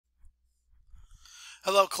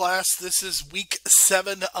Hello class, this is week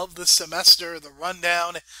 7 of the semester, the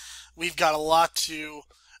rundown. We've got a lot to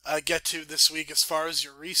get to this week as far as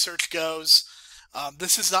your research goes.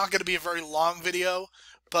 This is not going to be a very long video,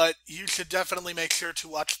 but you should definitely make sure to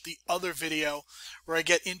watch the other video where I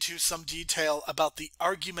get into some detail about the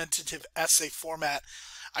argumentative essay format.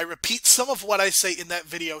 I repeat some of what I say in that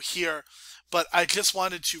video here, but I just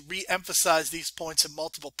wanted to re-emphasize these points in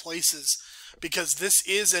multiple places because this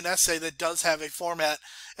is an essay that does have a format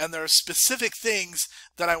and there are specific things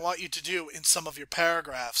that I want you to do in some of your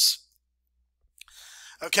paragraphs.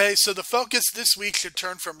 Okay, so the focus this week should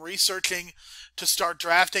turn from researching to start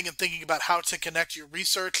drafting and thinking about how to connect your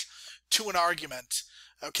research to an argument.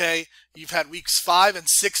 Okay, you've had weeks 5 and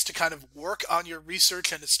 6 to kind of work on your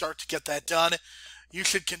research and to start to get that done. You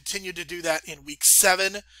should continue to do that in week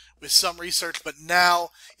 7 with some research, but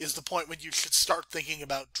now is the point when you should start thinking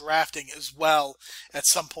about drafting as well at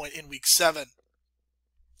some point in week 7.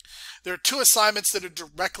 There are 2 assignments that are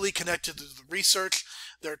directly connected to the research.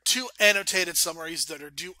 There are 2 annotated summaries that are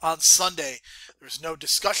due on Sunday. There's no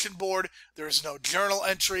discussion board. There is no journal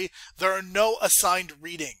entry. There are no assigned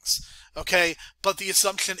readings. Okay, but the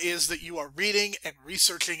assumption is that you are reading and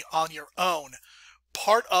researching on your own.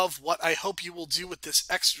 Part of what I hope you will do with this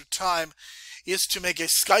extra time is to make a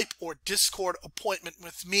Skype or Discord appointment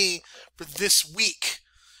with me for this week.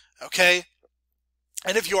 Okay?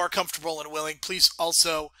 And if you are comfortable and willing, please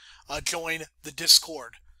also join the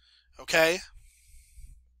Discord. Okay?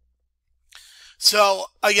 So,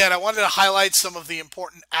 again, I wanted to highlight some of the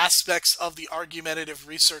important aspects of the argumentative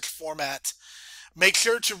research format. Make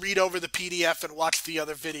sure to read over the PDF and watch the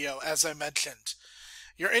other video, as I mentioned.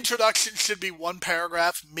 Your introduction should be 1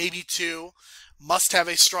 paragraph, maybe 2. Must have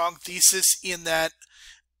a strong thesis in that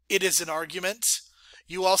it is an argument.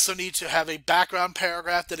 You also need to have a background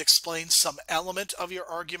paragraph that explains some element of your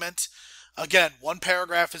argument. Again, 1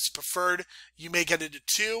 paragraph is preferred. You may get into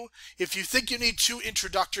 2. If you think you need 2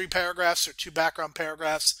 introductory paragraphs or 2 background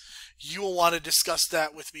paragraphs, you will want to discuss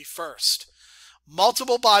that with me first.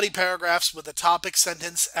 Multiple body paragraphs with a topic,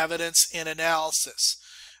 sentence, evidence, and analysis.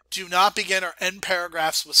 Do not begin or end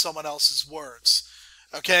paragraphs with someone else's words.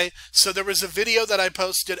 Okay, so there was a video that I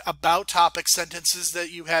posted about topic sentences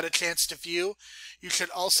that you had a chance to view. You should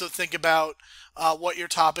also think about what your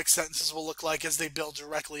topic sentences will look like as they build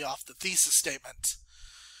directly off the thesis statement.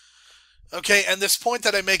 Okay, and this point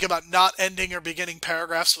that I make about not ending or beginning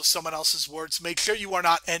paragraphs with someone else's words, make sure you are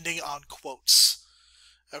not ending on quotes.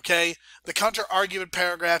 Okay, the counter-argument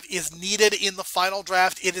paragraph is needed in the final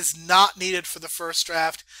draft. It is not needed for the first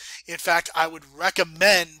draft. In fact, I would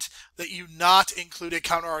recommend that you not include a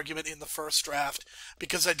counter-argument in the first draft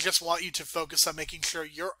because I just want you to focus on making sure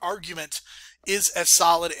your argument is as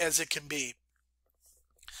solid as it can be.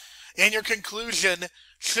 And your conclusion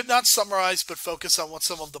should not summarize but focus on what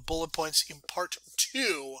some of the bullet points in part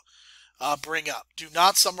 2 bring up. Do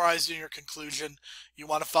not summarize in your conclusion. You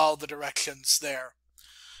want to follow the directions there.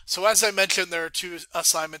 So as I mentioned, there are 2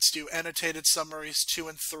 assignments due, annotated summaries 2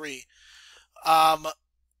 and 3.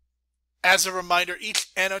 As a reminder, each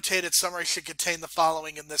annotated summary should contain the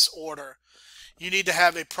following in this order. You need to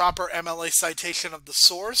have a proper MLA citation of the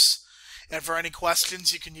source, and for any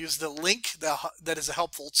questions, you can use the link that is a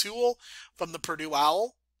helpful tool from the Purdue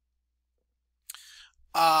OWL.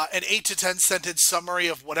 An 8 to 10 sentence summary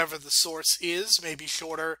of whatever the source is, maybe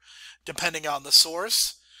shorter depending on the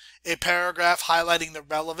source. A paragraph highlighting the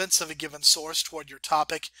relevance of a given source toward your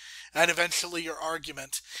topic, and eventually your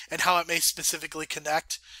argument, and how it may specifically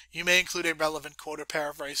connect. You may include a relevant quote or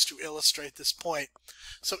paraphrase to illustrate this point.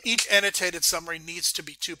 So each annotated summary needs to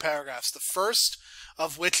be 2 paragraphs, the first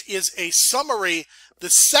of which is a summary,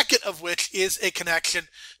 the second of which is a connection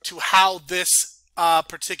to how this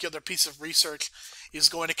particular piece of research is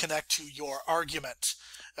going to connect to your argument.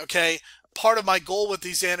 Okay? Part of my goal with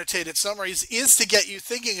these annotated summaries is to get you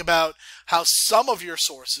thinking about how some of your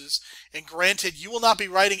sources, and granted, you will not be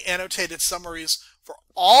writing annotated summaries for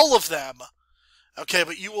all of them, okay,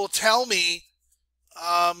 but you will tell me,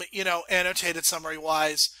 annotated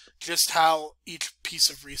summary-wise, just how each piece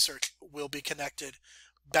of research will be connected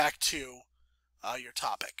back to your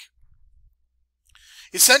topic.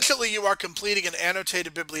 Essentially, you are completing an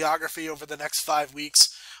annotated bibliography over the next 5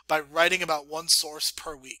 weeks by writing about 1 source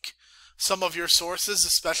per week. Some of your sources,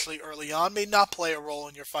 especially early on, may not play a role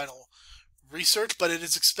in your final research, but it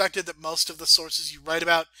is expected that most of the sources you write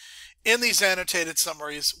about in these annotated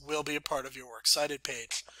summaries will be a part of your Works Cited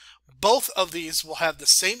page. Both of these will have the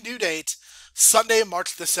same due date, Sunday,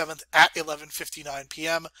 March the 7th at 11:59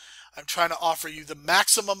 p.m. I'm trying to offer you the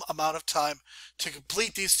maximum amount of time to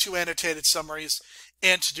complete these 2 annotated summaries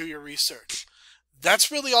and to do your research.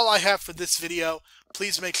 That's really all I have for this video.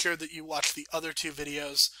 Please make sure that you watch the other two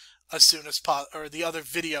videos as soon as or the other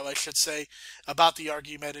video, I should say, about the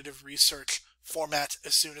argumentative research format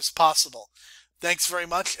as soon as possible. Thanks very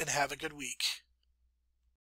much and have a good week.